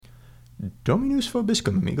Dominus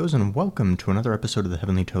Vobiscum, amigos, and welcome to another episode of the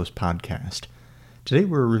Heavenly Toast podcast. Today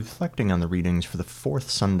we're reflecting on the readings for the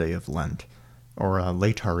fourth Sunday of Lent, or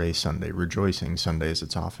Laetare Sunday, Rejoicing Sunday as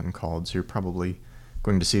it's often called, so you're probably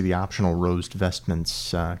going to see the optional rosed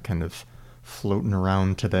vestments kind of floating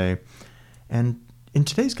around today. And in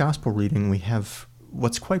today's Gospel reading we have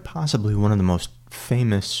what's quite possibly one of the most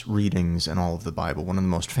famous readings in all of the Bible, one of the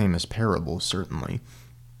most famous parables, certainly.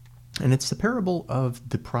 And it's the parable of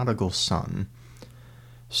the Prodigal Son.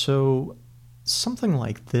 So something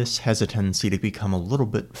like this has a tendency to become a little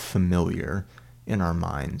bit familiar in our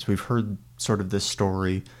minds. We've heard sort of this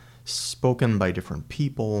story spoken by different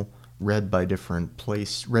people, read in different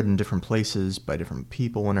places by different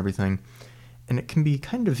people and everything. And it can be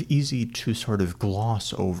kind of easy to sort of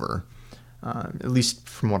gloss over, at least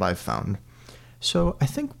from what I've found. So I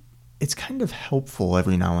think it's kind of helpful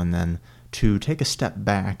every now and then to take a step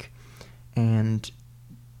back. And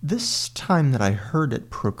this time that I heard it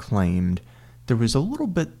proclaimed, there was a little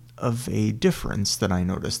bit of a difference that I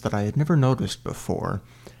noticed that I had never noticed before.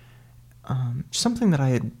 Something that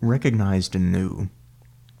I had recognized anew.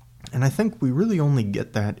 And I think we really only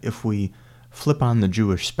get that if we flip on the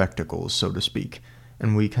Jewish spectacles, so to speak,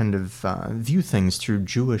 and we kind of view things through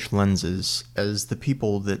Jewish lenses as the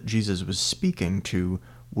people that Jesus was speaking to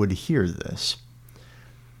would hear this.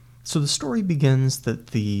 So the story begins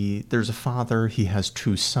that there's a father, he has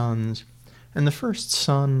two sons, and the first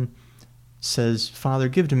son says, "Father,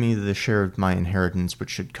 give to me the share of my inheritance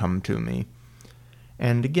which should come to me."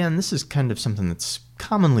 And again, this is kind of something that's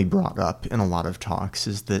commonly brought up in a lot of talks,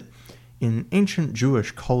 is that in ancient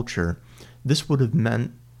Jewish culture, this would have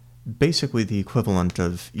meant basically the equivalent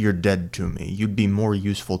of, "You're dead to me. You'd be more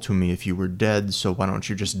useful to me if you were dead, so why don't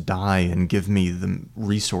you just die and give me the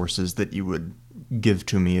resources that you would give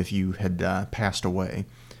to me if you had passed away.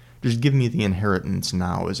 Just give me the inheritance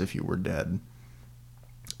now as if you were dead."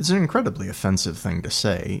 It's an incredibly offensive thing to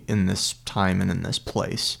say in this time and in this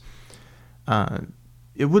place.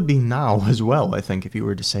 It would be now as well, I think, if you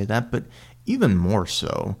were to say that, but even more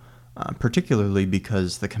so, particularly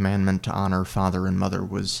because the commandment to honor father and mother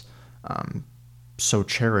was so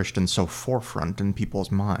cherished and so forefront in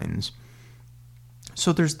people's minds.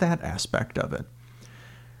 So there's that aspect of it.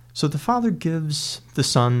 So the father gives the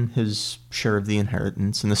son his share of the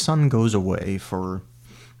inheritance, and the son goes away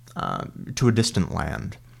to a distant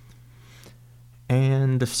land.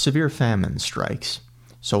 And a severe famine strikes.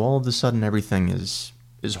 So all of a sudden everything is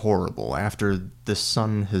horrible. After the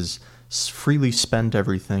son has freely spent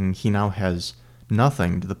everything, he now has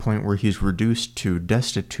nothing, to the point where he's reduced to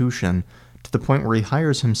destitution, to the point where he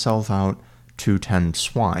hires himself out to tend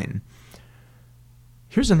swine.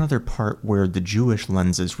 Here's another part where the Jewish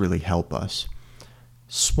lenses really help us.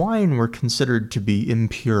 Swine were considered to be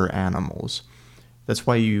impure animals. That's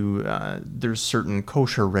why there's certain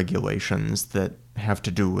kosher regulations that have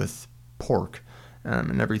to do with pork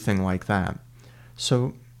and everything like that.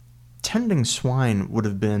 So tending swine would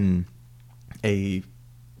have been a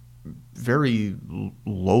very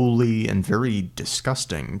lowly and very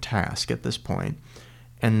disgusting task at this point.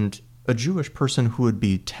 And a Jewish person who would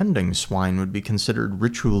be tending swine would be considered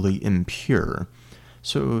ritually impure.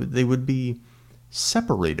 So they would be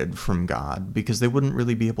separated from God because they wouldn't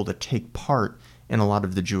really be able to take part in a lot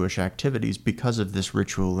of the Jewish activities because of this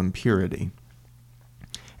ritual impurity.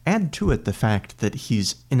 Add to it the fact that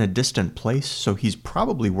he's in a distant place, so he's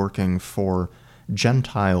probably working for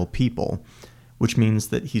Gentile people, which means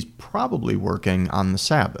that he's probably working on the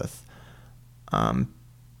Sabbath.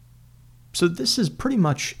 So this is pretty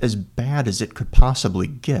much as bad as it could possibly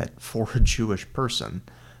get for a Jewish person.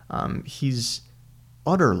 He's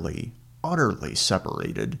utterly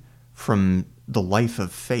separated from the life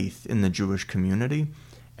of faith in the Jewish community,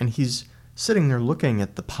 and he's sitting there looking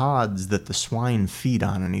at the pods that the swine feed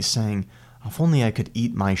on, and he's saying, "If only I could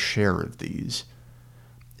eat my share of these."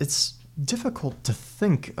 It's difficult to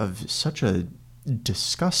think of such a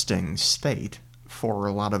disgusting state for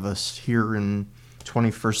a lot of us here in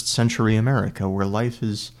 21st century America, where life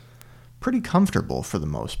is pretty comfortable for the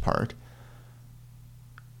most part.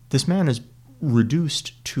 This man is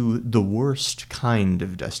reduced to the worst kind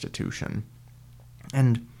of destitution.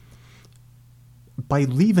 And by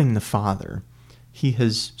leaving the father, he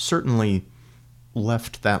has certainly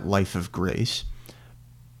left that life of grace.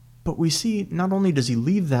 But we see not only does he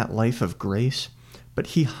leave that life of grace, but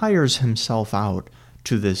he hires himself out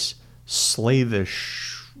to this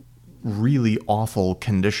slavish, really awful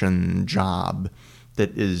condition job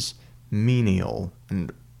that is menial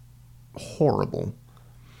and horrible.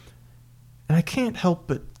 And I can't help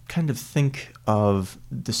but kind of think of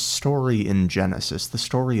the story in Genesis, the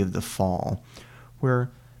story of the fall,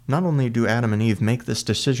 where not only do Adam and Eve make this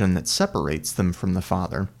decision that separates them from the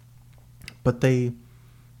Father, but they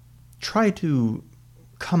try to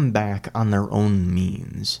come back on their own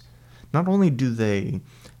means. Not only do they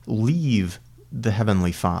leave the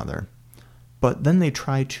Heavenly Father, but then they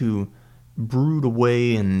try to brood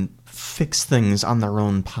away and fix things on their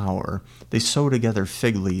own power. They sew together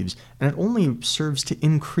fig leaves, and it only serves to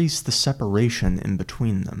increase the separation in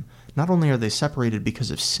between them. Not only are they separated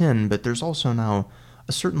because of sin, but there's also now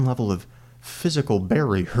a certain level of physical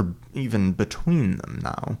barrier even between them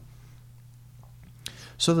now.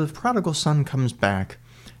 So the prodigal son comes back,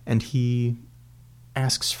 and he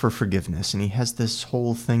asks for forgiveness, and he has this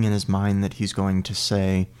whole thing in his mind that he's going to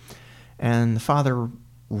say, and the father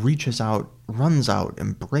reaches out, runs out,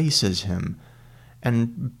 embraces him,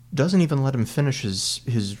 and doesn't even let him finish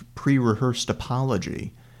his pre-rehearsed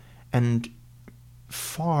apology, and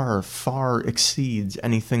far, far exceeds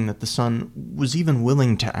anything that the son was even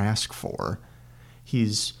willing to ask for.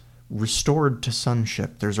 He's restored to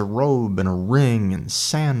sonship. There's a robe and a ring and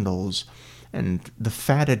sandals, and the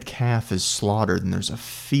fatted calf is slaughtered, and there's a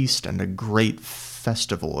feast and a great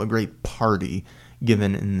festival, a great party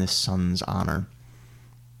given in this son's honor.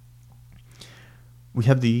 We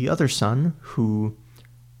have the other son who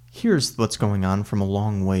hears what's going on from a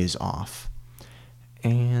long ways off,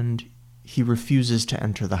 and he refuses to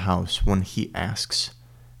enter the house when he asks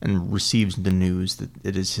and receives the news that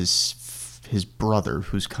it is his brother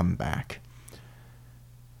who's come back.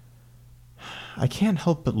 I can't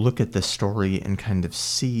help but look at this story and kind of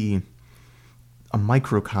see a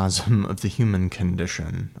microcosm of the human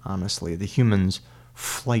condition, honestly, the human's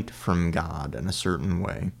flight from God in a certain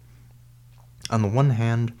way. On the one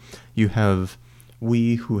hand, you have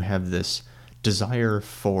we who have this desire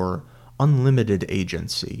for unlimited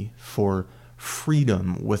agency, for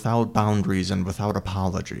freedom without boundaries and without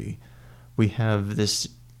apology. We have this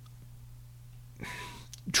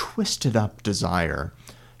twisted up desire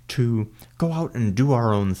to go out and do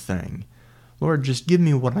our own thing. Lord, just give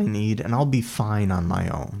me what I need and I'll be fine on my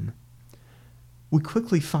own. We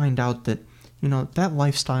quickly find out that, that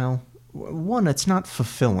lifestyle, one, it's not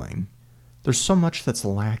fulfilling. There's so much that's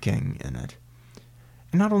lacking in it.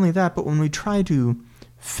 And not only that, but when we try to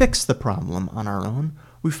fix the problem on our own,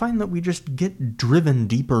 we find that we just get driven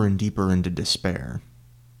deeper and deeper into despair.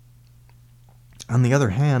 On the other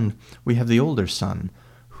hand, we have the older son,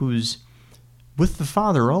 who's with the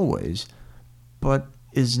Father always, but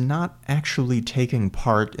is not actually taking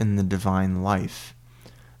part in the divine life.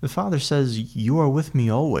 The Father says, "You are with me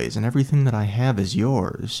always, and everything that I have is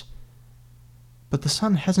yours." But the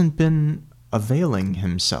Son hasn't been availing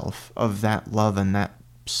himself of that love and that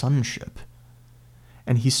sonship.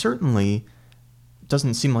 And he certainly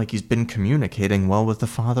doesn't seem like he's been communicating well with the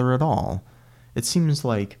Father at all. It seems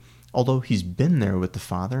like, although he's been there with the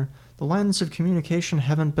Father, the lines of communication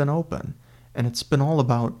haven't been open, and it's been all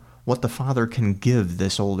about what the Father can give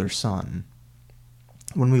this older son.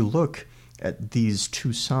 When we look at these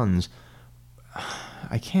two sons,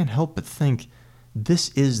 I can't help but think this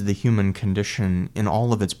is the human condition in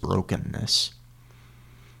all of its brokenness.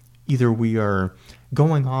 Either we are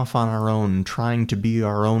going off on our own, trying to be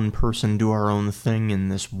our own person, do our own thing in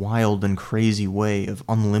this wild and crazy way of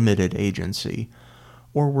unlimited agency,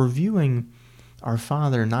 or we're viewing our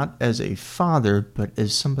Father not as a father, but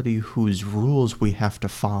as somebody whose rules we have to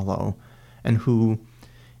follow, and who,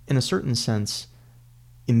 in a certain sense,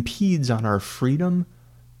 impedes on our freedom,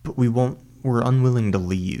 but we're unwilling to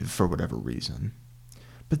leave for whatever reason.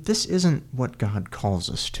 But this isn't what God calls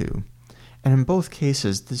us to. And in both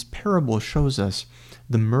cases, this parable shows us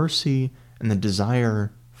the mercy and the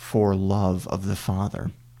desire for love of the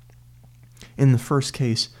Father. In the first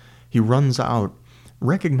case, he runs out,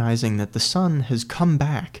 recognizing that the Son has come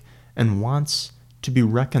back and wants to be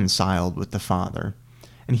reconciled with the Father.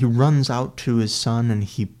 And he runs out to his son and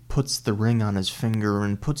he puts the ring on his finger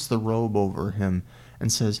and puts the robe over him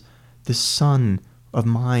and says, "This son of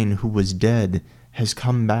mine who was dead has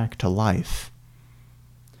come back to life."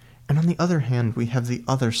 And on the other hand, we have the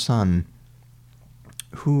other son,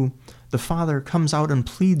 who the Father comes out and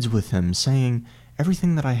pleads with him, saying,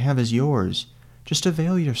 "Everything that I have is yours. Just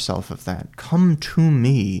avail yourself of that. Come to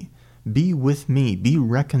me. Be with me. Be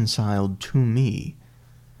reconciled to me."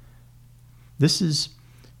 This is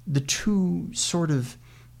the two sort of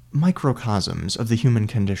microcosms of the human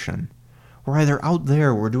condition. We're either out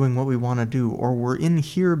there, we're doing what we want to do, or we're in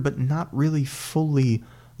here but not really fully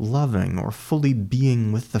loving or fully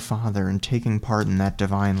being with the Father and taking part in that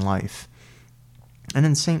divine life. And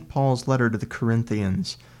in St. Paul's letter to the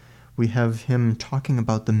Corinthians, we have him talking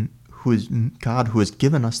about God who has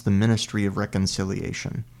given us the ministry of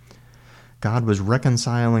reconciliation. God was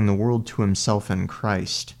reconciling the world to himself in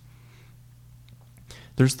Christ.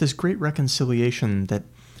 There's this great reconciliation that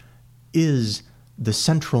is the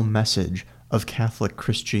central message of Catholic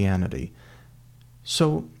Christianity.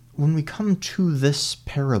 So when we come to this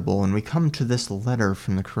parable and we come to this letter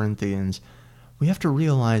from the Corinthians, we have to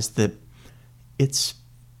realize that it's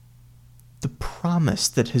the promise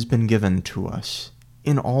that has been given to us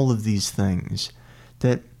in all of these things,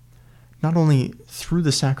 that not only through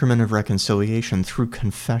the sacrament of reconciliation, through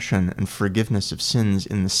confession and forgiveness of sins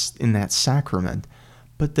in that sacrament,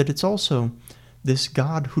 but that it's also this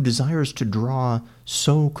God who desires to draw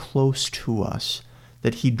so close to us,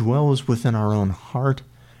 that he dwells within our own heart,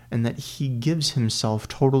 and that he gives himself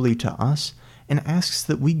totally to us and asks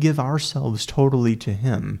that we give ourselves totally to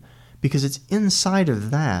him, because it's inside of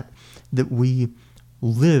that we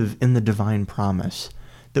live in the divine promise,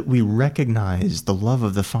 that we recognize the love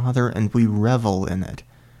of the Father and we revel in it.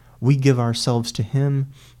 We give ourselves to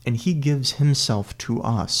him, and he gives himself to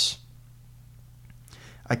us.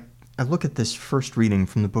 I look at this first reading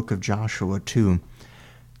from the book of Joshua too,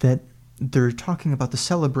 that they're talking about the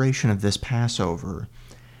celebration of this Passover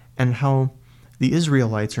and how the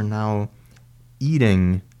Israelites are now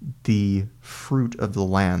eating the fruit of the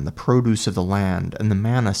land, the produce of the land, and the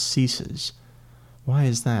manna ceases. Why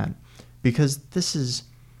is that? Because this is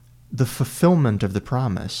the fulfillment of the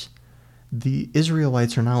promise. The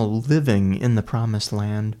Israelites are now living in the promised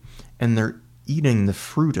land, and they're eating the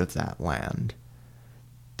fruit of that land.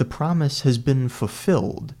 The promise has been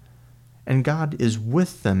fulfilled, and God is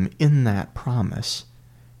with them in that promise.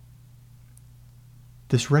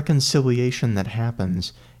 This reconciliation that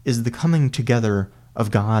happens is the coming together of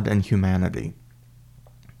God and humanity.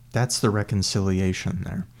 That's the reconciliation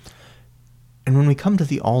there. And when we come to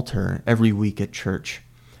the altar every week at church,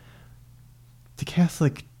 the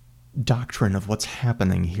Catholic doctrine of what's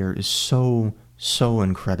happening here is so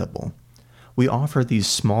incredible. We offer these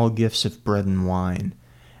small gifts of bread and wine,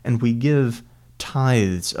 and we give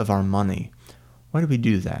tithes of our money. Why do we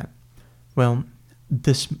do that? Well,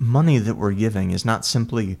 this money that we're giving is not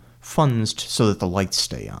simply funds so that the lights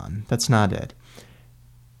stay on. That's not it.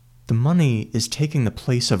 The money is taking the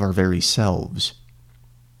place of our very selves.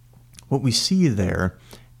 What we see there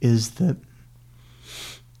is that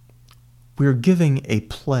we're giving a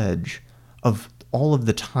pledge of all of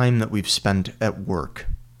the time that we've spent at work.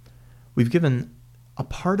 We've given a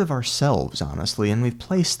part of ourselves, honestly, and we've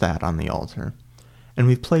placed that on the altar. And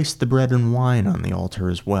we've placed the bread and wine on the altar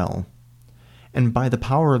as well. And by the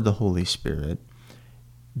power of the Holy Spirit,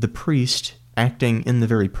 the priest, acting in the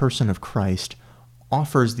very person of Christ,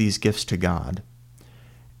 offers these gifts to God.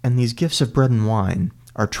 And these gifts of bread and wine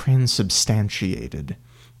are transubstantiated.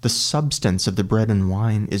 The substance of the bread and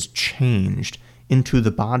wine is changed into the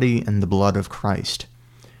body and the blood of Christ.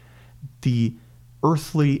 The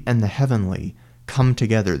earthly and the heavenly come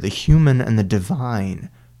together. The human and the divine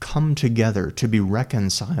come together to be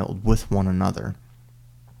reconciled with one another.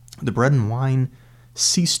 The bread and wine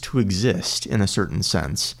cease to exist, in a certain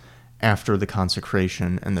sense, after the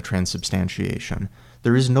consecration and the transubstantiation.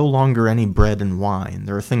 There is no longer any bread and wine.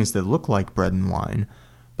 There are things that look like bread and wine,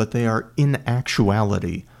 but they are in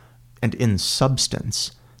actuality and in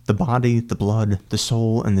substance the body, the blood, the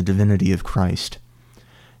soul, and the divinity of Christ.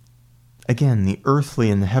 Again, the earthly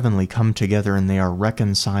and the heavenly come together and they are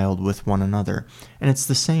reconciled with one another. And it's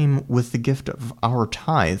the same with the gift of our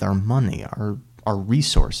tithe, our money, our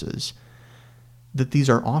resources, that these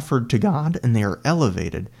are offered to God and they are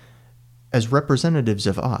elevated as representatives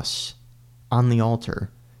of us on the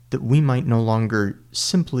altar, that we might no longer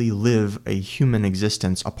simply live a human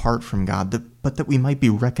existence apart from God, but that we might be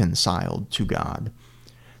reconciled to God.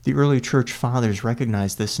 The early church fathers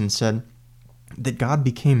recognized this and said that God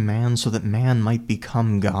became man so that man might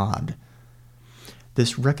become God.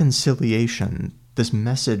 This reconciliation, this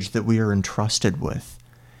message that we are entrusted with,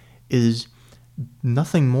 is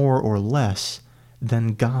nothing more or less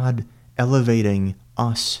than God elevating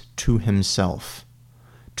us to himself,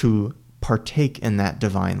 to partake in that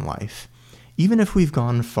divine life. Even if we've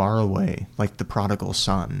gone far away, like the Prodigal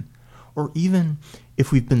Son, or even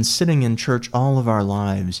if we've been sitting in church all of our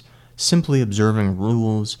lives, simply observing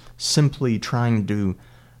rules, simply trying to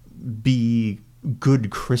be good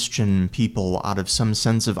Christian people out of some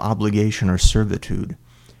sense of obligation or servitude.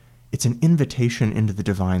 It's an invitation into the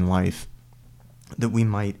divine life, that we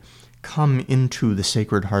might come into the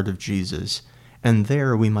Sacred Heart of Jesus, and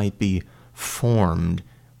there we might be formed,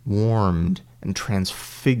 warmed, and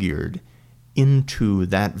transfigured into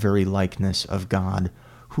that very likeness of God,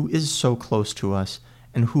 who is so close to us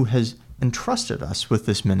and who has entrusted us with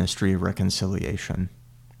this ministry of reconciliation.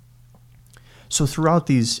 So throughout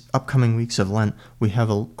these upcoming weeks of Lent, we have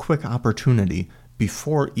a quick opportunity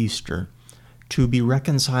before Easter to be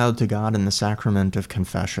reconciled to God in the sacrament of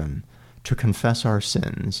confession, to confess our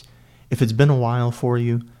sins. If it's been a while for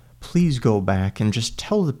you, please go back and just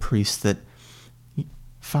tell the priest that,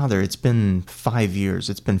 Father, it's been 5 years,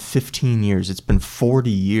 it's been 15 years, it's been 40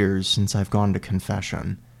 years since I've gone to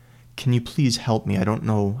confession. Can you please help me? I don't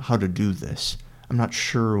know how to do this. I'm not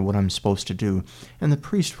sure what I'm supposed to do. And the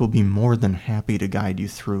priest will be more than happy to guide you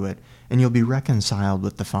through it, and you'll be reconciled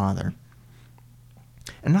with the Father.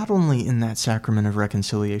 And not only in that sacrament of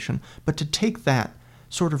reconciliation, but to take that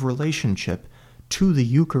sort of relationship to the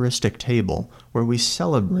Eucharistic table, where we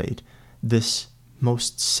celebrate this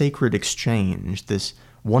most sacred exchange, this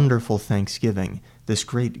wonderful thanksgiving, this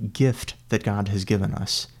great gift that God has given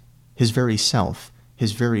us, his very self,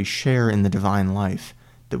 his very share in the divine life,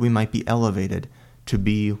 that we might be elevated to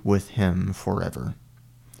be with him forever.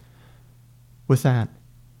 With that,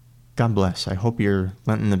 God bless. I hope your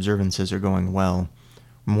Lenten observances are going well.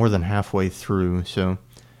 We're more than halfway through, so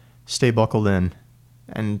stay buckled in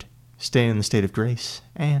and stay in the state of grace,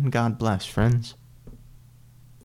 and God bless, friends.